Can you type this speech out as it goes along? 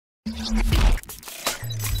Hi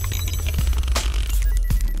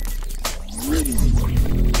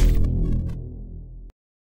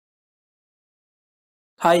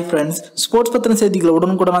friends, sports பற்றின செய்திகளை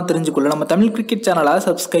உடனுக்குடனாக தெரிஞ்சுக்கொள்ள நம்ம தமிழ் கிரிக்கெட் சேனலை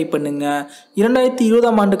சப்ஸ்கிரைப் பண்ணுங்க.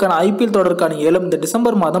 2020 ஆண்டுக்கான IPL தொடருக்கான ஏலம் இந்த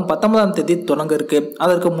டிசம்பர் மாதம் 19ஆம் தேதி தொடங்க இருக்கு.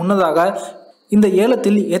 அதற்கு முன்னதாக இந்த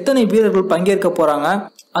ஏலத்தில் எத்தனை வீரர்கள் பங்கேற்க போறாங்க,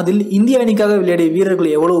 அதில் இந்திய அணிக்காக விளையாடிய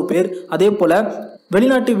வீரர்கள் எவ்வளவு பேர், அதே போல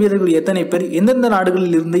வெளிநாட்டு வீரர்கள் எத்தனை பேர், எந்தெந்த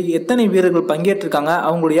நாடுகளில் இருந்து எத்தனை வீரர்கள் பங்கேற்றிருக்காங்க,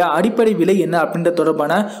 அவங்களுடைய அடிப்படை விலை என்ன அப்படின்ற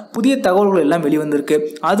தொடர்பான புதிய தகவல்கள் எல்லாம் வெளிவந்திருக்கு.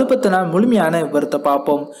 அது பற்றின முழுமையான விவரத்தை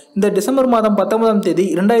பார்ப்போம். இந்த டிசம்பர் மாதம் 19ஆம் தேதி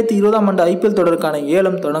 2020ஆம் ஆண்டு IPL தொடருக்கான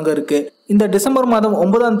ஏலம் தொடங்க இருக்கு. இந்த டிசம்பர் மாதம்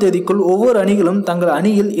 9ஆம் தேதிக்குள் ஒவ்வொரு அணிகளும் தங்கள்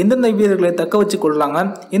அணியில் எந்தெந்த வீரர்களை தக்க வச்சு கொள்றாங்க,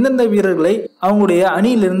 எந்தெந்த வீரர்களை அவங்களுடைய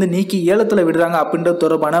அணியிலிருந்து நீக்கி ஏலத்தில் விடுறாங்க அப்படின்ற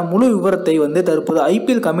தொடர்பான முழு விவரத்தை தற்போது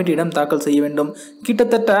IPL கமிட்டியிடம் தாக்கல் செய்ய வேண்டும்.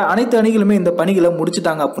 கிட்டத்தட்ட அனைத்து அணிகளுமே இந்த பணிகளை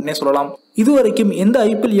முடிச்சுட்டாங்க அப்படின்னே சொல்லலாம். இதுவரைக்கும் எந்த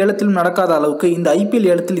IPL ஏலத்திலும் நடக்காத அளவுக்கு இந்த IPL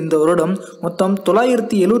ஏலத்தில் இந்த வருடம் மொத்தம்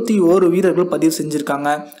 971 வீரர்கள் பதிவு செஞ்சிருக்காங்க.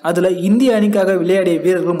 அதுல இந்திய அணிக்காக விளையாடிய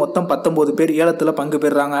வீரர்கள் மொத்தம் 19 பேர் ஏலத்தில் பங்கு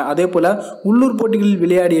பெறாங்க. அதே போல உள்ளூர் போட்டிகளில்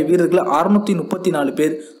விளையாடிய வீரர்கள் 634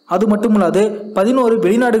 பேர். அது மட்டுமல்லாது 11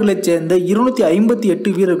 வெளிநாடுகளைச் சேர்ந்த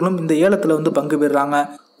 258 வீரர்களும் இந்த ஏலத்தில் பங்கு பெறாங்க.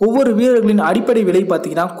 ஒவ்வொரு வீரர்களின் அடிப்படை விலை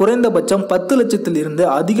பார்த்தீங்கன்னா குறைந்தபட்சம் 10 லட்சத்தில் இருந்து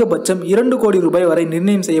அதிகபட்சம் 2 கோடி ரூபாய் வரை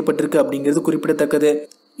நிர்ணயம் செய்யப்பட்டிருக்கு அப்படிங்கிறது குறிப்பிடத்தக்கது.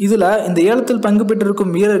 இதுல இந்த ஏலத்தில் பங்கு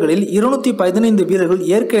பெற்றிருக்கும் வீரர்களில் 215 வீரர்கள்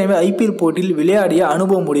ஏற்கனவே IPL போட்டியில் விளையாடிய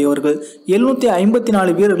அனுபவம் உடையவர்கள்.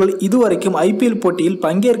 754 வீரர்கள் இதுவரைக்கும் IPL போட்டியில்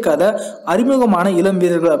பங்கேற்காத அறிமுகமான இளம்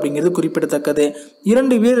வீரர்கள் அப்படிங்கிறது குறிப்பிடத்தக்கது.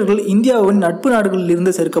 2 வீரர்கள் இந்தியாவின் நட்பு நாடுகளில்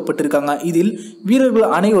இருந்து சேர்க்கப்பட்டிருக்காங்க. இதில்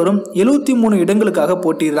வீரர்கள் அனைவரும் 73 இடங்களுக்காக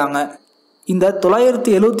போட்டியிடுறாங்க. இந்த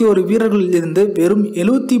 971 வீரர்களில் இருந்து வெறும்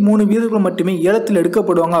 73 வீரர்கள் மட்டுமே ஏலத்தில்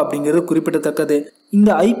எடுக்கப்படுவாங்க அப்படிங்கிறது குறிப்பிடத்தக்கது. இந்த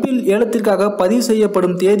IPL ஏலத்திற்காக பதிவு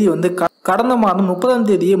செய்யப்படும் தேதி கடந்த மாதம் 30ஆம்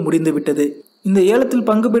தேதியே முடிந்து விட்டது. இந்த ஏலத்தில்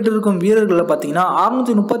பங்கு பெற்றிருக்கும் வீரர்களை பார்த்தீங்கன்னா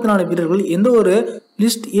 634 வீரர்கள் எந்த ஒரு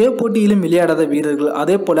லிஸ்ட் A போட்டியிலும் விளையாடாத வீரர்கள்.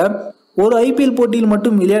 அதே போல ஒரு IPL போட்டியில்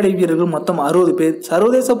மட்டும் விளையாடிய வீரர்கள் மொத்தம் 60 பேர்.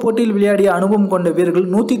 சர்வதேச போட்டியில் விளையாடிய அனுபவம் கொண்ட வீரர்கள்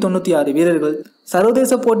 196 வீரர்கள்.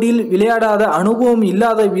 சர்வதேச போட்டியில் விளையாடாத அனுபவம்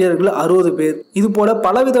இல்லாத வீரர்கள் 60 பேர். இது போல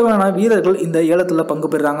பலவிதமான வீரர்கள் இந்த ஏலத்தில் பங்கு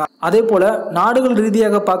பெறாங்க. அதே போல நாடுகள்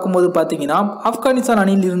ரீதியாக பார்க்கும்போது பார்த்தீங்கன்னா ஆப்கானிஸ்தான்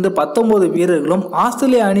அணியில் இருந்து 19 வீரர்களும்,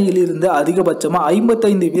 ஆஸ்திரேலியா அணியில் இருந்து அதிகபட்சமாக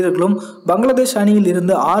 55 வீரர்களும், பங்களாதேஷ் அணியில்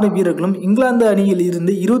இருந்து 6 வீரர்களும், இங்கிலாந்து அணியில்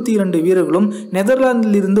இருந்து 22 வீரர்களும்,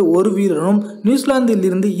 நெதர்லாந்தில் இருந்து 1 வீரரும், நியூசிலாந்தில்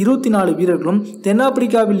இருந்து 24 வீரர்களும்,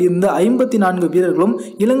 தென்னாப்பிரிக்காவில் இருந்து 54 வீரர்களும்,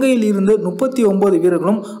 இலங்கையில் இருந்து 39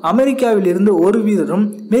 வீரர்களும், அமெரிக்காவில் இருந்து 1 வீரரும்,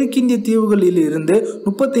 மேற்கிந்திய தீவுகளில் இருந்து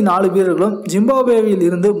 34 வீரர்களும், ஜிம்பாப்வேவில்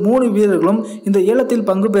இருந்து 3 வீரர்களும் இந்த ஏலத்தில்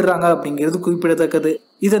பங்கு பெறாங்க அப்படிங்கிறது குறிப்பிடத்தக்கது.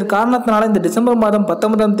 இதன் காரணத்தினால இந்த டிசம்பர் மாதம்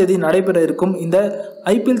 19ஆம் தேதி நடைபெற இருக்கும் இந்த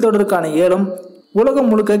IPL தொடருக்கான ஏலம் உலகம்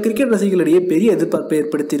முழுக்க கிரிக்கெட் ரசிகர்களிடையே பெரிய எதிர்பார்ப்பை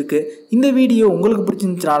ஏற்படுத்தியிருக்கு. இந்த வீடியோ உங்களுக்கு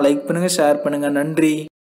பிடிச்சிருந்துச்சுன்னா லைக் பண்ணுங்க, ஷேர் பண்ணுங்க. நன்றி.